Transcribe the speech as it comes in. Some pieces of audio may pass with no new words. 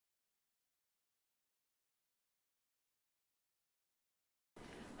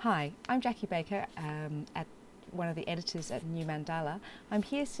Hi, I'm Jackie Baker, at one of the editors at New Mandala. I'm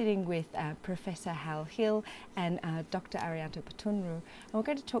here sitting with Professor Hal Hill and Dr. Arianto Patunru, and we're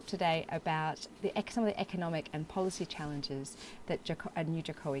going to talk today about some of the economic and policy challenges that a new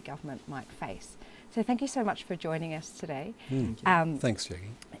Jokowi government might face. So thank you so much for joining us today. Thanks, Jackie.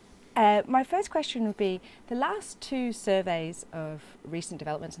 My first question would be, the last two surveys of recent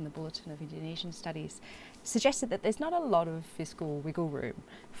developments in the Bulletin of Indonesian Studies suggested that there's not a lot of fiscal wiggle room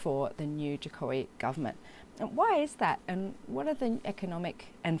for the new Jokowi government. And why is that, and what are the economic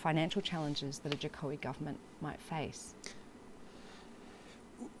and financial challenges that a Jokowi government might face?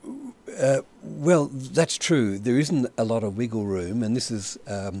 Well, that's true. There isn't a lot of wiggle room, and this is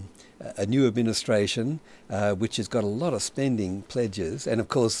a new administration which has got a lot of spending pledges, and of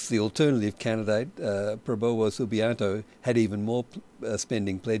course the alternative candidate, Prabowo Subianto, had even more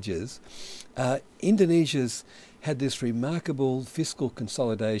spending pledges. Indonesia's had this remarkable fiscal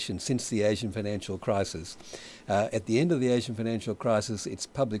consolidation since the Asian financial crisis. At the end of the Asian financial crisis, its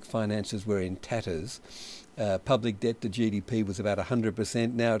public finances were in tatters. Public debt to GDP was about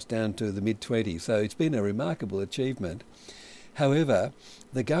 100%. Now it's down to the mid-20s. So it's been a remarkable achievement. However,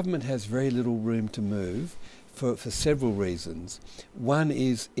 the government has very little room to move for several reasons. One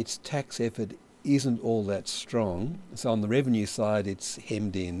is its tax effort isn't all that strong. So on the revenue side, it's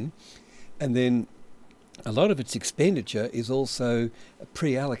hemmed in. And then a lot of its expenditure is also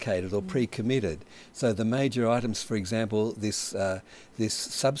pre-allocated or pre-committed. So the major items, for example, this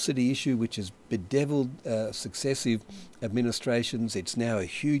subsidy issue, which has bedeviled successive administrations, it's now a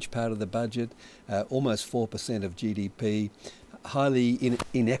huge part of the budget, almost 4% of GDP, highly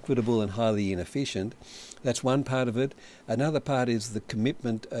inequitable and highly inefficient. That's one part of it. Another part is the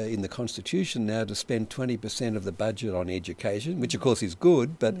commitment in the Constitution now to spend 20% of the budget on education, which of course is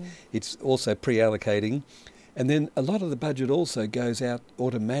good, but it's also pre-allocating. And then a lot of the budget also goes out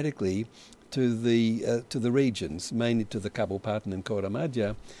automatically to the regions, mainly to the Kabupaten and Kota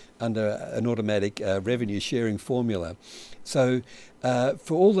Madya, under an automatic revenue sharing formula. So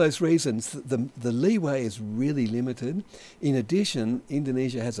for all those reasons, the leeway is really limited. In addition,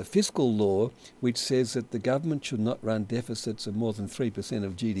 Indonesia has a fiscal law which says that the government should not run deficits of more than 3%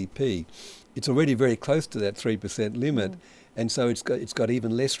 of GDP. It's already very close to that 3% limit. And so it's got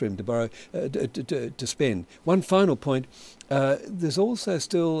even less room to borrow to spend. One final point: there's also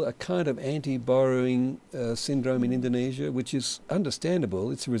still a kind of anti-borrowing syndrome in Indonesia, which is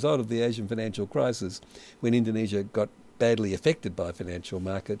understandable. It's a result of the Asian financial crisis, when Indonesia got badly affected by financial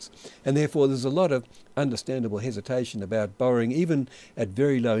markets, and therefore there's a lot of understandable hesitation about borrowing, even at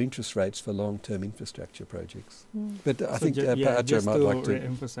very low interest rates, for long-term infrastructure projects. But I think Pacho might like to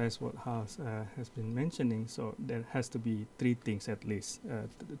emphasize what Hans has been mentioning. So there has to be three things at least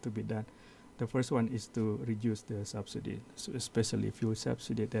to be done. The first one is to reduce the subsidy, so especially fuel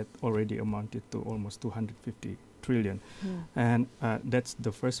subsidy that already amounted to almost 250 trillion. And that's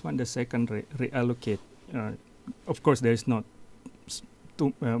the first one. The second, reallocate. Of course, there is not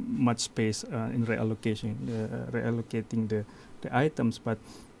too much space in reallocating the items, but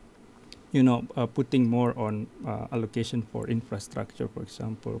putting more on allocation for infrastructure, for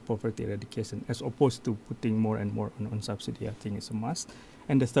example, poverty eradication, as opposed to putting more and more on subsidy, I think is a must.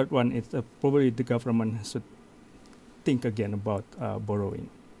 And the third one is probably the government should think again about borrowing.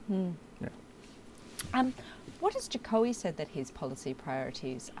 What has Jokowi said that his policy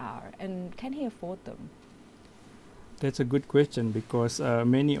priorities are, and can he afford them? That's a good question, because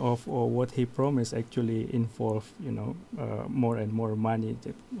many of what he promised actually involve, more and more money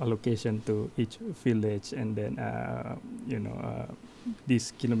allocation to each village, and then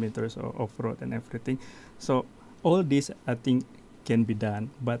these kilometers of road and everything. So all this, I think, can be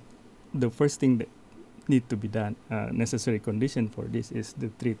done, but the first thing that need to be done, necessary condition for this, is the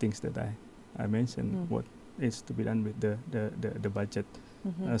three things that I mentioned. What is to be done with the budget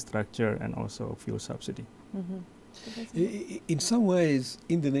structure and also fuel subsidy. In some ways,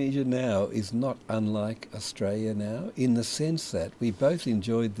 Indonesia now is not unlike Australia now, in the sense that we both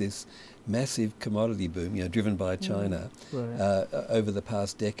enjoyed this massive commodity boom, driven by China, over the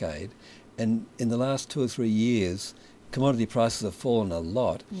past decade. And in the last 2 or 3 years, commodity prices have fallen a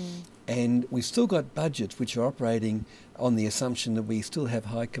lot. And we've still got budgets which are operating on the assumption that we still have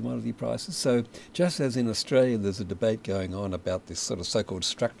high commodity prices. So just as in Australia there's a debate going on about this sort of so-called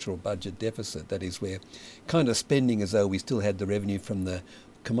structural budget deficit, that is, we're kind of spending as though we still had the revenue from the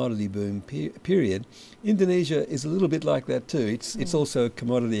commodity boom period, Indonesia is a little bit like that too. It's also a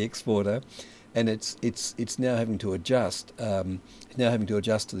commodity exporter. and it's now having to adjust. It's now having to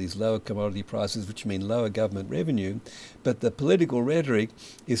adjust to these lower commodity prices, which mean lower government revenue. But the political rhetoric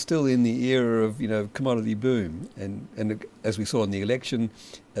is still in the era of commodity boom, and as we saw in the election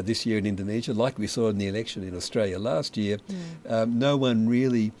this year in Indonesia, like we saw in the election in Australia last year, no one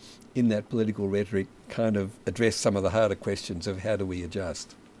really in that political rhetoric kind of addressed some of the harder questions of how do we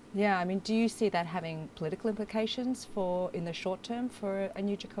adjust. Yeah, I mean, do you see that having political implications in the short term for a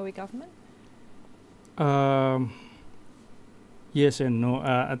new Jokowi government? Yes and no.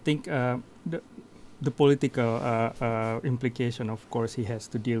 I think the political implication, of course, he has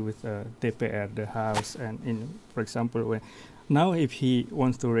to deal with DPR, the House, and for example, now if he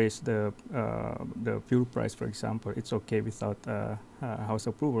wants to raise the fuel price, for example, it's okay without House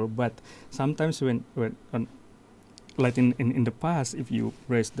approval. But sometimes when like in the past, if you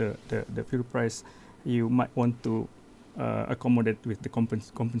raise the fuel price, you might want to accommodate with the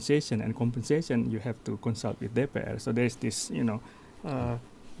compensation, and compensation you have to consult with DPR. So there's this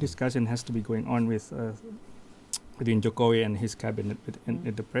discussion has to be going on between Jokowi and his cabinet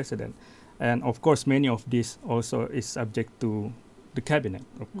and the president. And of course, many of this also is subject to the cabinet,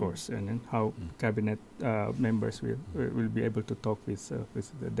 of course, and then how cabinet members will be able to talk with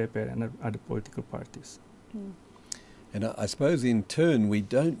the DPR and other political parties. And I suppose in turn, we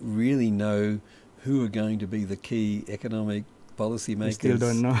don't really know who are going to be the key economic policy makers. We still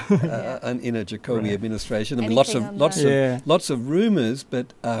don't know. In a Jokowi administration. I mean, Anything lots of rumours,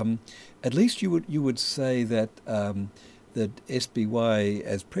 but at least you would say that that SBY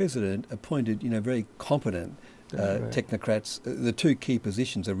as president appointed very competent technocrats. The two key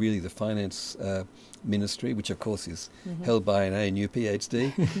positions are really the finance ministry, which of course is held by an ANU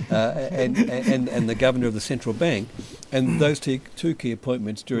PhD, and the governor of the central bank. And those two key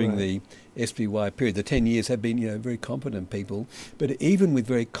appointments during the SBY period, the 10 years, have been very competent people. But even with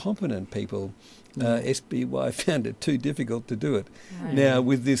very competent people, SBY found it too difficult to do it. Right. Now,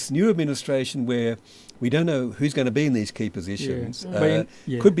 with this new administration where we don't know who's going to be in these key positions,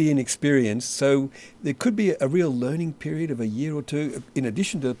 could be inexperienced, so there could be a real learning period of a year or two, in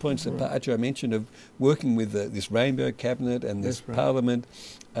addition to the points that Pacho mentioned of working with this rainbow cabinet and this parliament.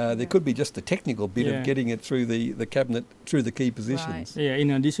 There could be just the technical bit of getting it through the cabinet, through the key positions. Right. Yeah,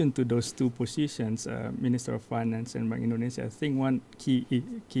 in addition to those two positions, Minister of Finance and Bank Indonesia, I think one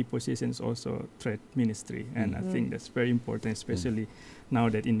key position is also Trade Ministry, and I think that's very important, especially now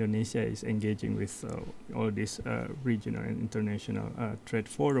that Indonesia is engaging with all these regional and international trade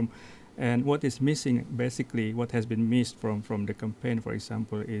forum. And what is missing, basically, what has been missed from the campaign, for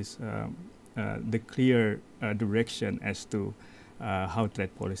example, is the clear direction as to how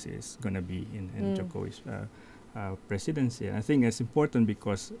trade policy is going to be in Jokowi's presidency. And I think it's important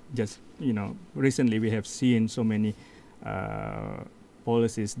because just, recently we have seen so many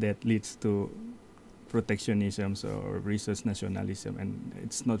policies that leads to protectionism or resource nationalism, and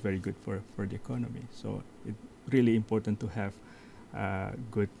it's not very good for the economy. So it's really important to have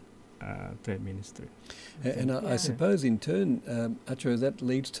good trade ministry. And I suppose in turn, Acho, that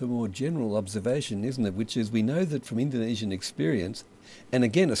leads to a more general observation, isn't it? Which is, we know that from Indonesian experience, and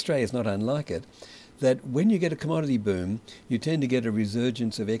again Australia is not unlike it, that when you get a commodity boom, you tend to get a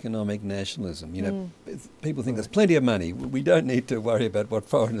resurgence of economic nationalism. People think there's plenty of money. We don't need to worry about what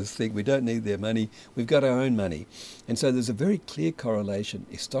foreigners think. We don't need their money. We've got our own money. And so there's a very clear correlation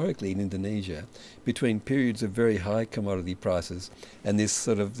historically in Indonesia between periods of very high commodity prices and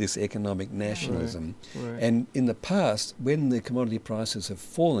this economic nationalism. Right. And in the past, when the commodity prices have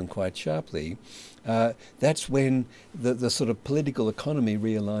fallen quite sharply, that's when the sort of political economy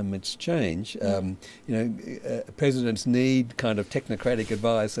realignments change. Presidents need kind of technocratic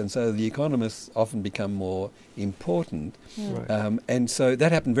advice, and so the economists often become more important. And so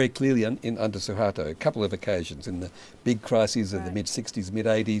that happened very clearly under Suharto, a couple of occasions in the big crises of the mid-60s,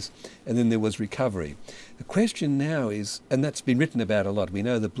 mid-80s, and then there was recovery. The question now is, and that's been written about a lot, we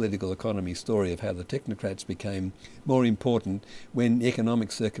know the political economy story of how the technocrats became more important when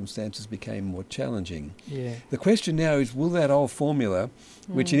economic circumstances became more challenging. The question now is, will that old formula,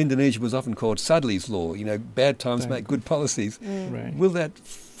 which in Indonesia was often called Sudley's Law, bad times make good policies, will that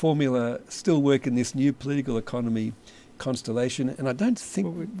formula still work in this new political economy constellation? And I don't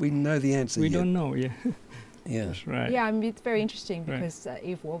think we know the answer yet. We don't know, Yeah. That's right. Yeah, I mean, it's very interesting because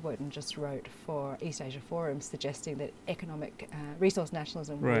Eve Warburton just wrote for East Asia Forum suggesting that economic resource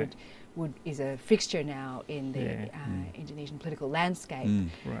nationalism is a fixture now in the Indonesian political landscape.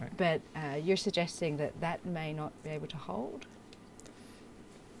 But you're suggesting that may not be able to hold?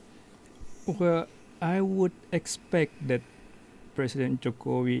 Well, I would expect that President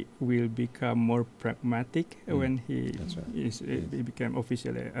Jokowi will become more pragmatic when he became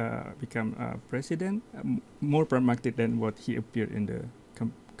officially president, more pragmatic than what he appeared in the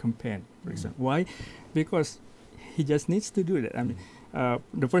campaign, for example. Why? Because he just needs to do that. I mean,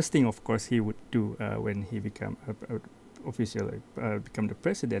 the first thing, of course, he would do when he become officially become the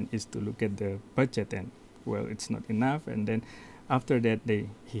president is to look at the budget, and well, it's not enough, and then after that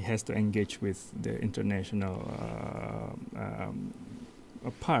he has to engage with the international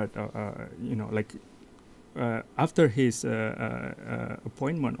part, like after his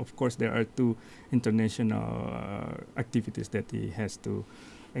appointment, of course, there are two international activities that he has to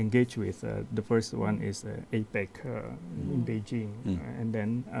engage with. The first one is APEC in Beijing, and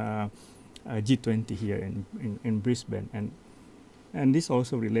then G20 here in Brisbane, and this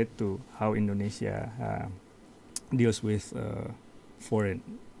also relates to how Indonesia deals with foreign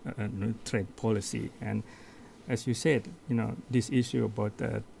trade policy. And as you said, this issue about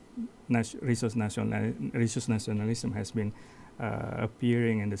resource nationalism has been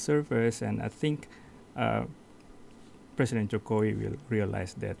appearing in the surface, and I think President Jokowi will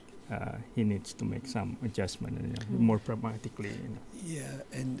realize that he needs to make some adjustment more pragmatically. Yeah,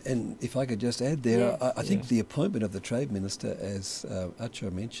 and if I could just add there, I think the appointment of the Trade Minister, as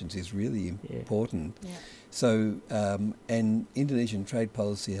Acho mentions, is really important. Yeah. So, and Indonesian trade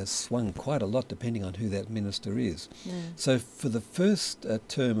policy has swung quite a lot depending on who that minister is. So for the first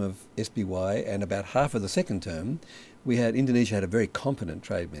term of SBY and about half of the second term, Indonesia had a very competent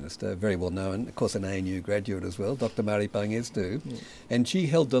trade minister, very well known, of course an ANU graduate as well, Dr. Mari Pangestu, and she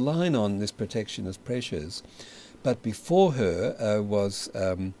held the line on this protectionist pressures. But before her was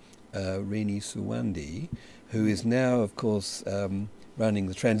Rini Suwandi, who is now, of course, running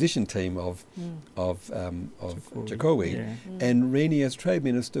the transition team of Jokowi, and Rini as trade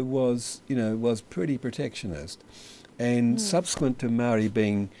minister was pretty protectionist, and subsequent to Mari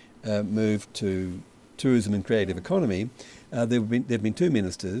being moved to tourism and creative economy, there have been two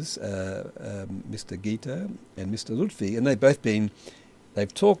ministers, Mr. Gita and Mr. Lutfi, and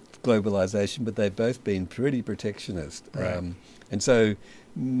they've talked globalisation, but they've both been pretty protectionist. Right. And so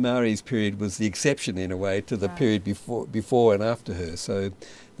Mari's period was the exception in a way to the period before and after her. So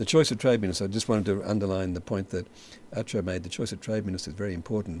the choice of trade minister, I just wanted to underline the point that Acho made, the choice of trade minister is very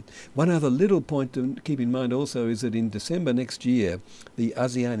important. One other little point to keep in mind also is that in December next year, the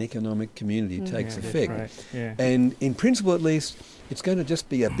ASEAN Economic Community takes effect. Right. Yeah. And in principle at least, it's going to just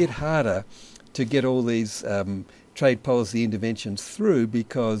be a bit harder to get all these trade policy interventions through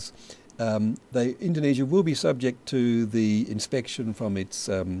because Indonesia will be subject to the inspection from its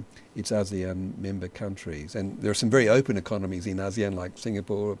ASEAN member countries, and there are some very open economies in ASEAN like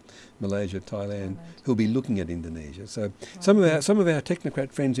Singapore, Malaysia, Thailand, who'll be looking at Indonesia. So some of our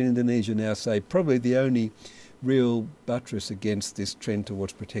technocrat friends in Indonesia now say probably the only real buttress against this trend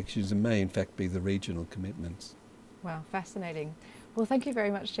towards protectionism may in fact be the regional commitments. Wow, fascinating. Well, thank you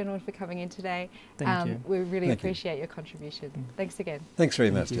very much, gentlemen, for coming in today. Thank you. We really appreciate your contribution. Thanks again. Thanks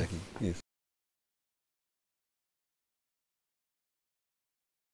very much, Jackie. Yes.